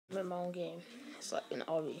in my own game. It's like an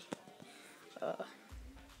obby.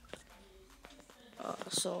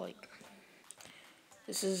 So like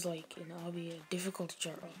this is like an obby, a difficulty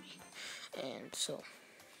chart obby, and so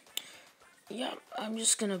yeah, I'm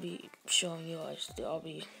just gonna be showing you guys the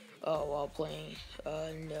obby while playing,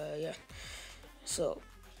 and yeah. So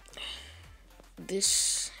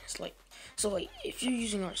this is like if you're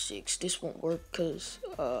using R6, this won't work cause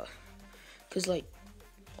like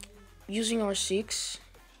using R6,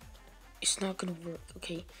 it's not gonna work.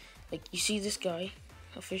 Okay, like you see this guy.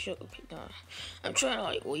 Official. Okay, nah. I'm trying to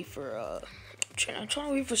like wait for I'm trying to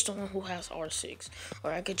wait for someone who has R6,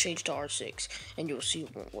 or I could change to R6, and you'll see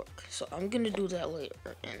it won't work. So I'm gonna do that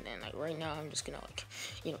later, and then like right now I'm just gonna like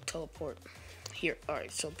teleport here. All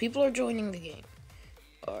right, so people are joining the game.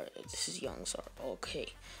 All right, this is Young Sar.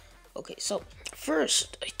 Okay, so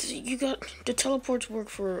first, you got the teleports work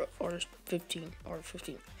for R15,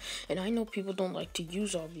 and I know people don't like to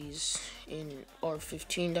use all these in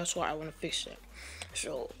R15. That's why I want to fix that.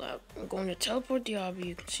 So I'm going to teleport the obby.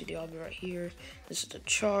 You can see the obby right here. This is the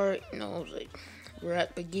chart. Like we're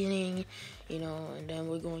at beginning, and then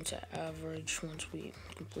we're going to average once we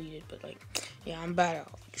complete it. But like, yeah, I'm bad at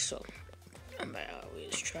obby, so I'm bad at obby.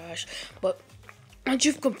 It's trash. But once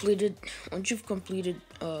you've completed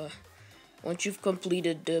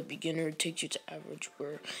the beginner, it takes you to average,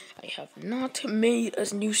 where I have not made a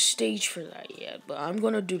new stage for that yet, but I'm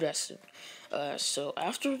gonna do that soon. So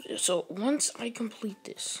once I complete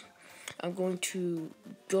this, I'm going to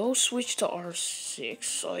go switch to R6,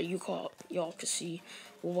 so y'all can see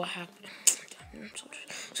what will happen.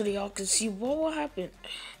 So that y'all can see what will happen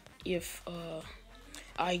if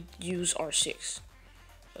I use R6.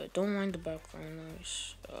 Don't mind the background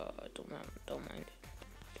noise. Don't mind it.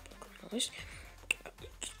 Background noise.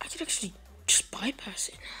 I can actually just bypass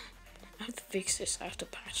it. I have to fix this. I have to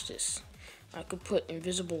patch this. I could put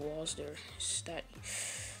invisible walls there. I'm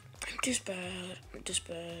just bad. I'm just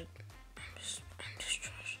trash.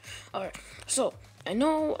 Alright, so I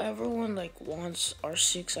know everyone wants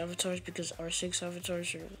R6 avatars because R6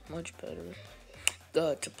 avatars are much better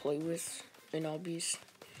to play with in obbies.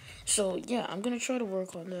 So yeah, I'm gonna try to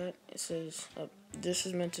work on that. It says this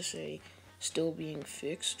is meant to say still being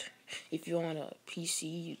fixed. If you on a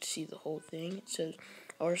PC, you'd see the whole thing. It says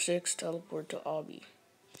R6 teleport to obby,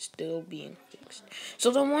 still being fixed.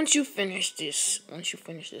 So then once you finish this one,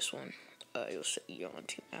 you'll say you're on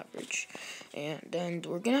team average, and then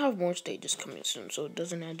we're gonna have more stages coming soon. So it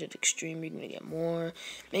doesn't end at extreme. You're gonna get more.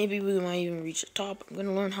 Maybe we might even reach the top. I'm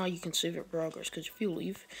gonna learn how you can save your progress, because if you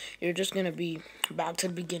leave, you're just gonna be back to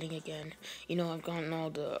the beginning again. I've gotten all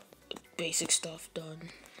the basic stuff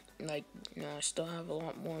done. I still have a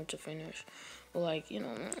lot more to finish. But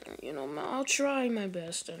I'll try my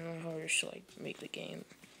best and my hardest to make the game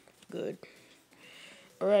good.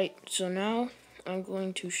 Alright, so now I'm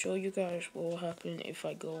going to show you guys what will happen if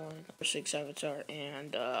I go on R6 avatar,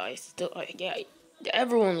 and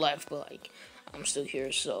everyone left, but I'm still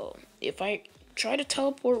here. So if I try to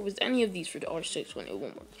teleport with any of these for the R6 one, it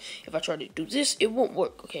won't work. If I try to do this, it won't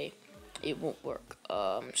work. Okay, it won't work.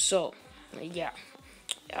 So yeah,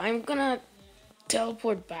 I'm gonna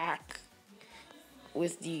teleport back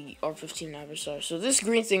with the R15 avatar. So this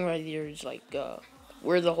green thing right here is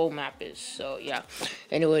where the whole map is. So yeah,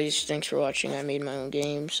 anyways, thanks for watching. I made my own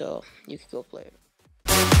game, so you can go play it.